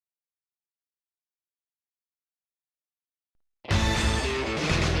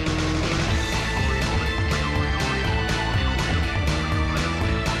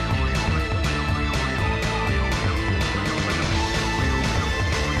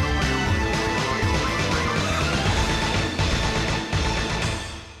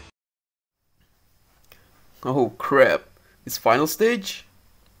Oh crap, it's final stage?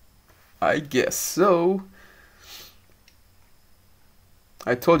 I guess so.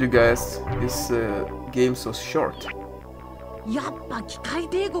 I told you guys, this game's so short. やっぱ機械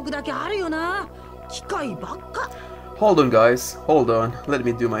帝国だけあるよな。機械ばっか。 Hold on guys, hold on, let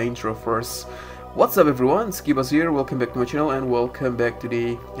me do my intro first. What's up everyone, Skibas here, welcome back to my channel and welcome back to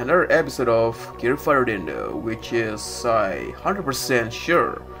another episode of GEAR SEXSXIBAx Dendoh, which is 100%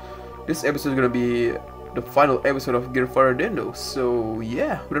 sure this episode is gonna be the final episode of GEAR SEXSXIBAx Dendoh. So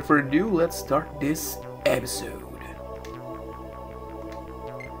yeah, without further ado, let's start this episode.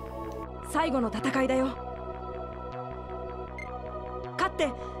 最後の戦いだよ。勝っ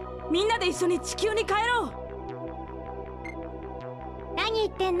てみんなで一緒に地球に帰ろう。何言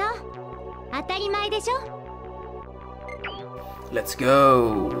ってんの？当たり前でしょ。 Let's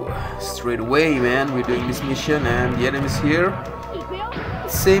go! Straight away, man, we're doing this mission and the enemies here.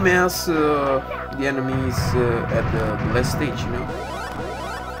 Same as the enemies at the last stage, you know.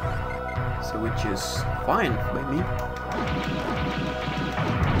 So which is fine by me.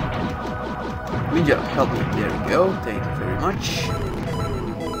 Ninja, help me. There we go. Thank you very much.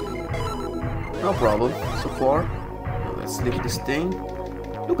 No problem so far. Now let's lift this thing.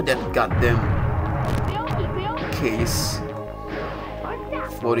 Look at that goddamn case.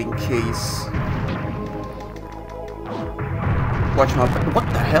 Floating case. Watch my back. What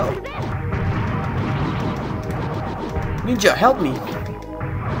the hell? Ninja, help me.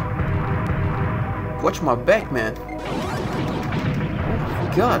 Watch my back, man. Oh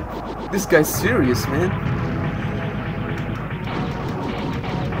my god. This guy's serious, man.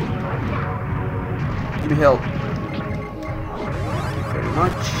 Give me help. Thank you very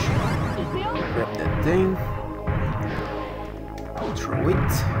much. Grab that thing. Throw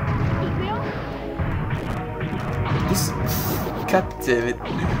it. This. God damn it.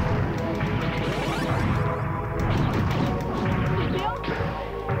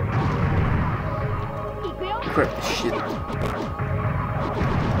 Crap this shit.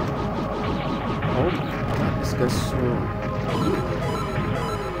 Oh my god, this guy's so...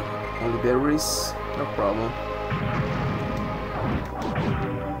 Only batteries? No problem.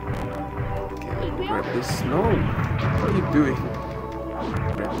 Okay, let me grab this. No! What are you doing?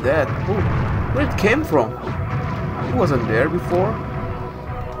 Grab that. Oh, where it came from? It wasn't there before.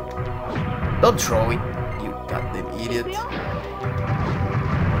 Don't throw it, you goddamn idiot.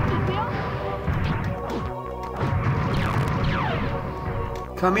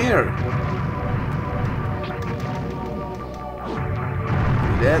 Come here.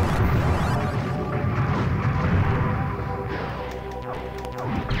 That.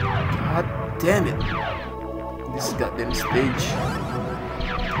 God damn it. This goddamn stage.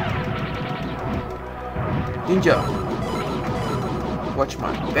 Ninja. Watch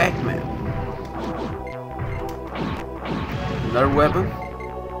my back, man. Another weapon.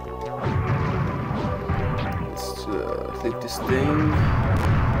 Let's lift this thing.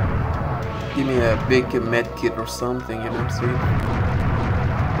 Give me a big med kit or something, you know what I'm saying?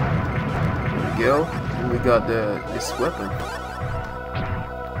 Go, and we got this weapon.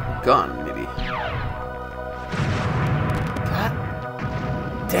 Gun, maybe. God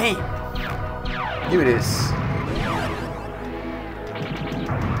dang! Give me this.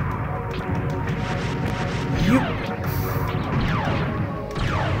 You.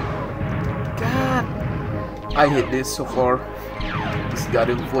 God! I hate this so far. This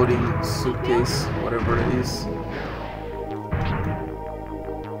goddamn floating suitcase, whatever it is.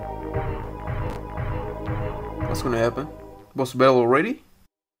 What's gonna happen? Boss battle already?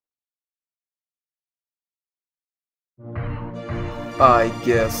 I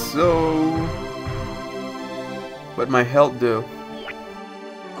guess so. But my health though.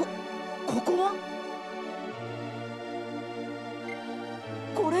 ここは？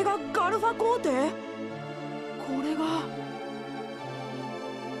これがガルファ皇帝？これが。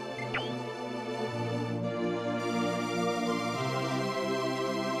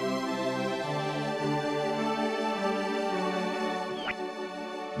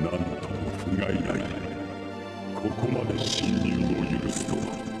なんとも不甲斐ない。ここまで侵入を許すとは。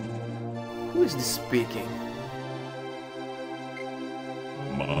Who is this speaking?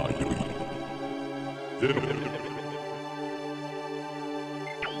 まあよい。ゼロ。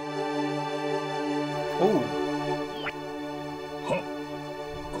Oh. は、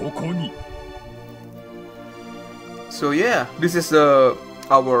ここに。So yeah, this is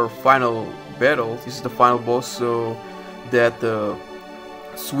our final battle. This is the final boss. So that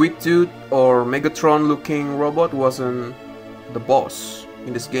Sweet Tooth or Megatron looking robot wasn't the boss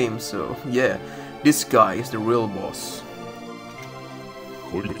in this game. So yeah, this guy is the real boss.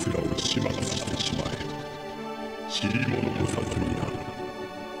 こいつらを始末してしまえ。塵も残さずにな。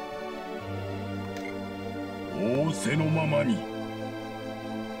仰せのままに。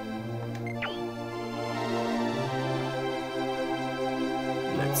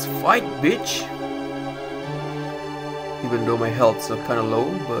Let's fight, bitch! Even though my health's kinda low,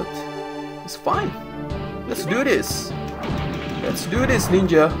 but it's fine. Let's do this! Let's do this,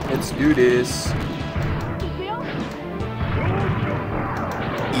 ninja! Let's do this!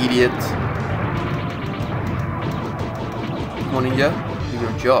 Idiot! Come on, ninja, do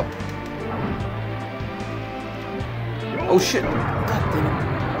your job. Oh shit! God damn it!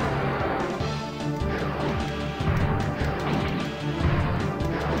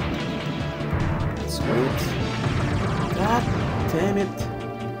 Let's wait. God damn it!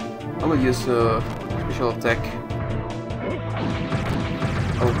 I will use special attack.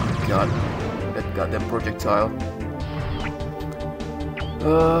 Oh my god, that goddamn projectile.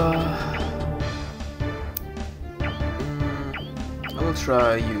 I will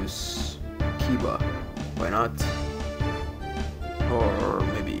try use Kiba. Why not? Or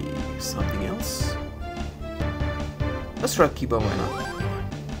maybe something else? Let's try Kiba, why not?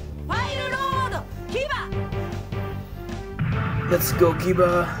 Let's go,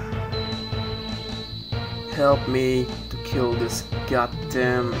 Kiba! Help me to kill this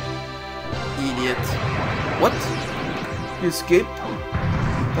goddamn idiot. What? You escaped?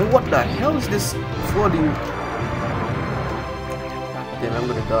 And what the hell is this flooding? Goddamn, I'm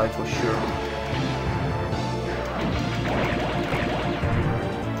gonna die for sure.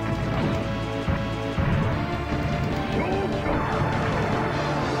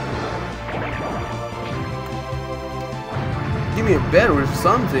 Give me a battery or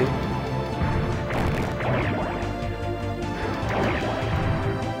something.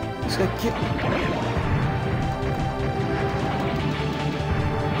 This guy keep...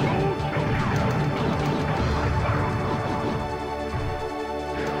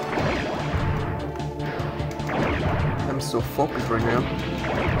 I'm so focused right now.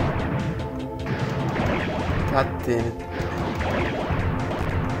 God damn it.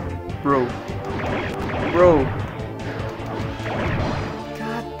 Bro. Bro.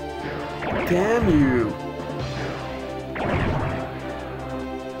 Damn you!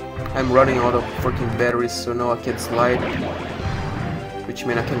 I'm running out of freaking batteries, so now I can slide, which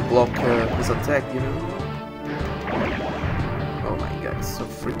means I can block his attack, you know? Oh my god, it's so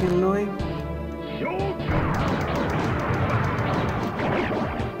freaking annoying.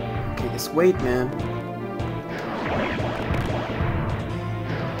 Okay, just wait, man.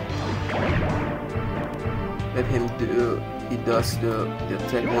 Let him do... He does the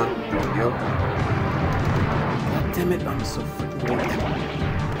attack one. There we go. God damn it, I'm so freaking late.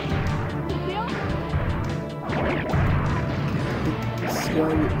 Hit this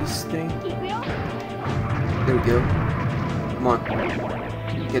guy with this thing. There we go. Come on.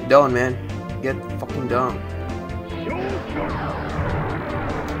 Get down, man. Get fucking down.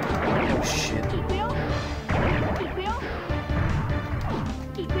 Oh shit.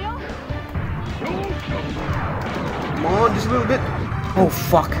 Come on, just a little bit. Oh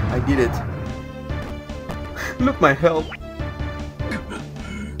fuck, I did it. Look my health.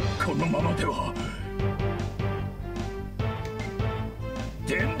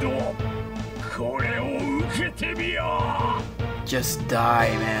 Just die,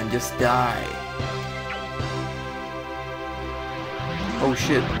 man, just die. Oh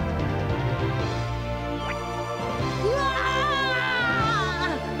shit.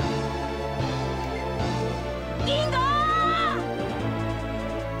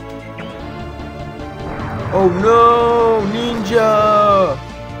 Oh no, ninja!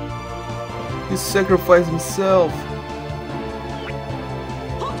 He sacrificed himself.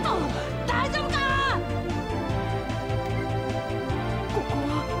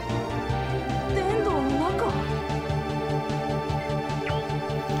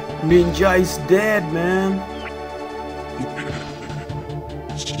 Ninja is dead, man.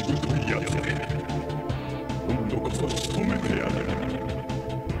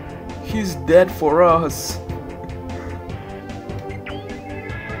 He's dead for us.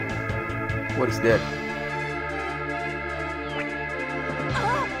 What is that?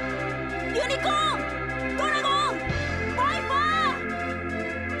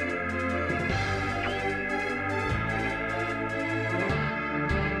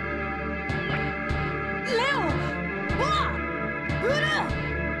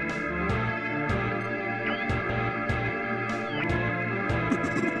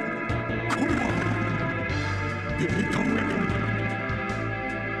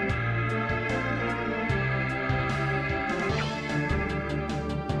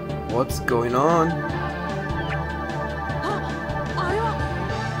 What's going on?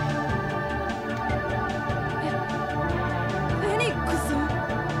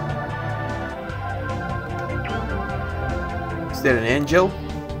 Is that an angel?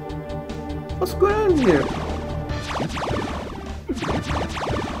 What's going on here?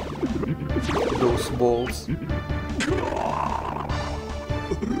 Those balls.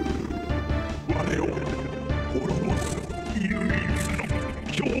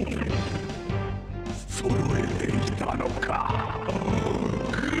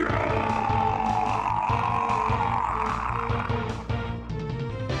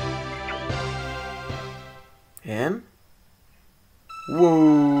 And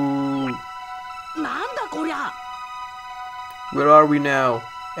whoa, なんだこりゃ。 where are we now?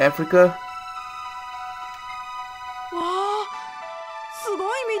 Africa? わあ、すご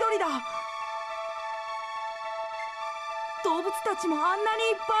い緑だ。動物たちもあんなに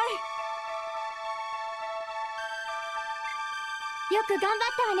いっぱい。よく頑張っ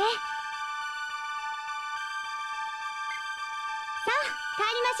たわね。さあ帰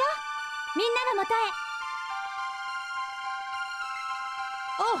りましょう。みんなのもとへ。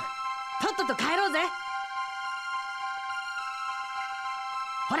おう、とっとと帰ろうぜ。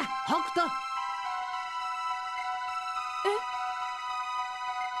ほら、北斗。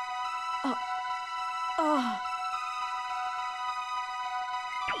ああ。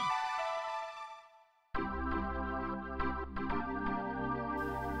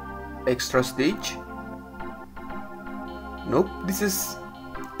 Extra stage? Nope, this is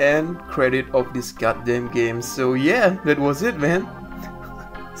end credit of this goddamn game. So yeah, that was it, man.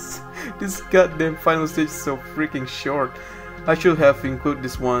 This goddamn final stage is so freaking short. I should have included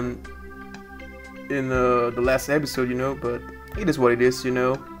this one in the last episode, you know, but it is what it is, you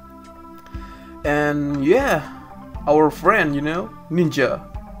know. And yeah, our friend, you know, Ninja,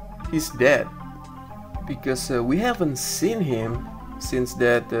 he's dead because we haven't seen him since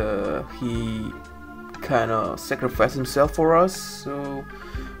that he kind of sacrificed himself for us, so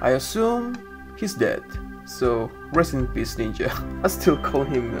I assume he's dead. So rest in peace, Ninja. I still call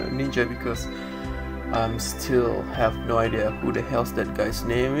him Ninja because I still have no idea who the hell's that guy's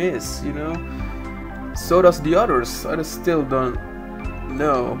name is, you know. So does the others. I still don't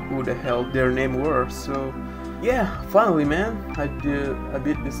know who the hell their name were. So yeah, finally, man, I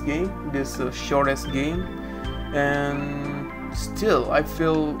beat this game, this shortest game, and still I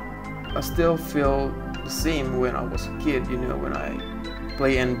still feel the same when I was a kid, you know, when I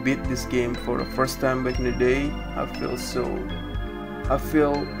play and beat this game for the first time back in the day. I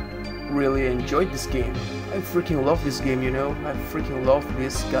feel really enjoyed this game. I freaking love this game, you know. I freaking love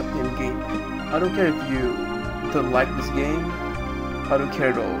this goddamn game. I don't care if you don't like this game. I don't care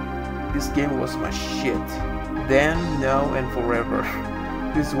at all. This game was my shit. Then, now, and forever.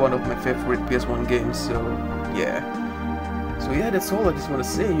 This is one of my favorite PS1 games, so yeah. So yeah, that's all I just want to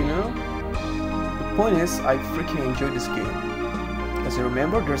say, you know. The point is, I freaking enjoyed this game. As I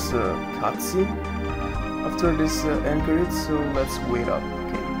remember, there's a cutscene after this end credit, so let's wait up,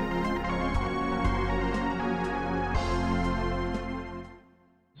 okay.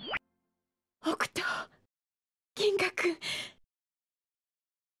 Okuto, Ginga-kun.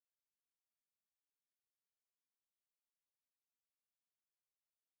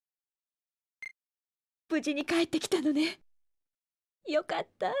 無事に帰ってきたのね。よかっ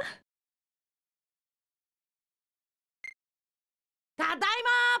た。ただいま。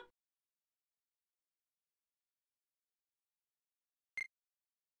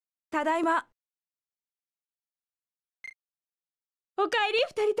ただいま。おかえり、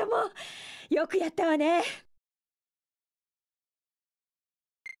二人とも。よくやったわね。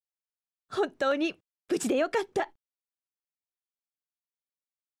本当に無事でよかった。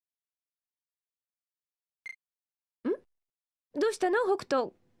どうしたの、北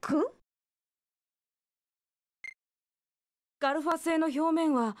斗くん？ガルファ星の表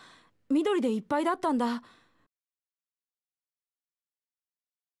面は緑でいっぱいだったんだ。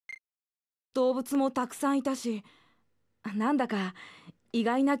動物もたくさんいたし、なんだか意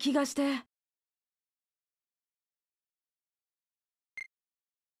外な気がして。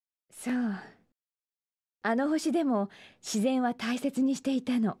そう。あの星でも自然は大切にしてい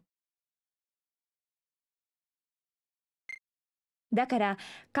たの。だから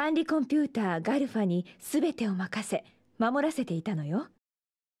管理コンピューターガルファに全てを任せ守らせていたのよ。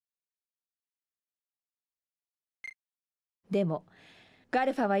でもガ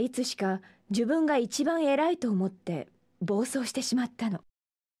ルファはいつしか自分が一番偉いと思って暴走してしまったの。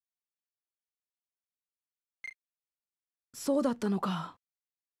そうだったのか。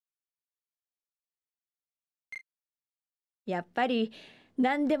やっぱり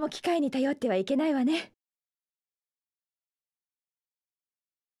何でも機械に頼ってはいけないわね。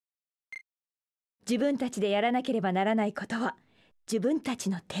自分たちでやらなければならないことは自分たち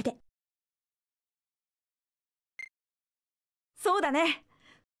の手で。そうだね。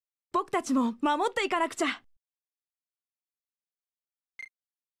僕たちも守っていかなくちゃ。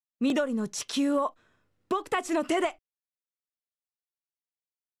緑の地球を僕たちの手で。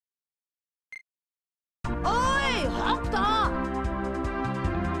おい、北斗。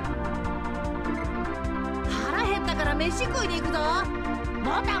腹減ったから飯食いに行くぞ。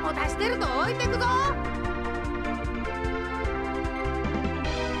もたもたしてると置いてくぞ。わ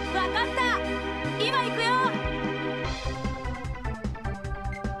かった。今行くよ。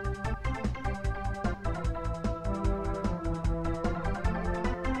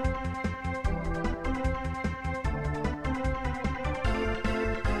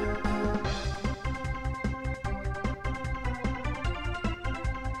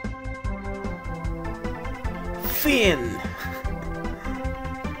Finn!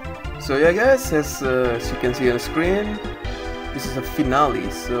 So yeah guys, as you can see on the screen, this is a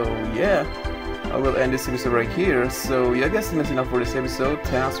finale, so yeah, I will end this episode right here. So yeah guys, that's enough for this episode.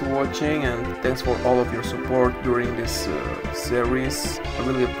 Thanks for watching and thanks for all of your support during this series. I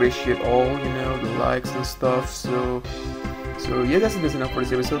really appreciate all, you know, the likes and stuff. So yeah guys, that's enough for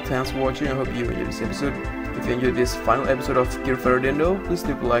this episode. Thanks for watching. I hope you enjoyed this episode. If you enjoyed this final episode of Gear Fighter Dendoh, please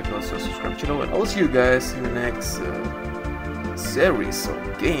leave a like and also subscribe to the channel, and I'll see you guys in the next series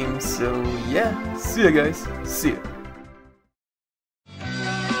of games. So yeah, see you guys, see you.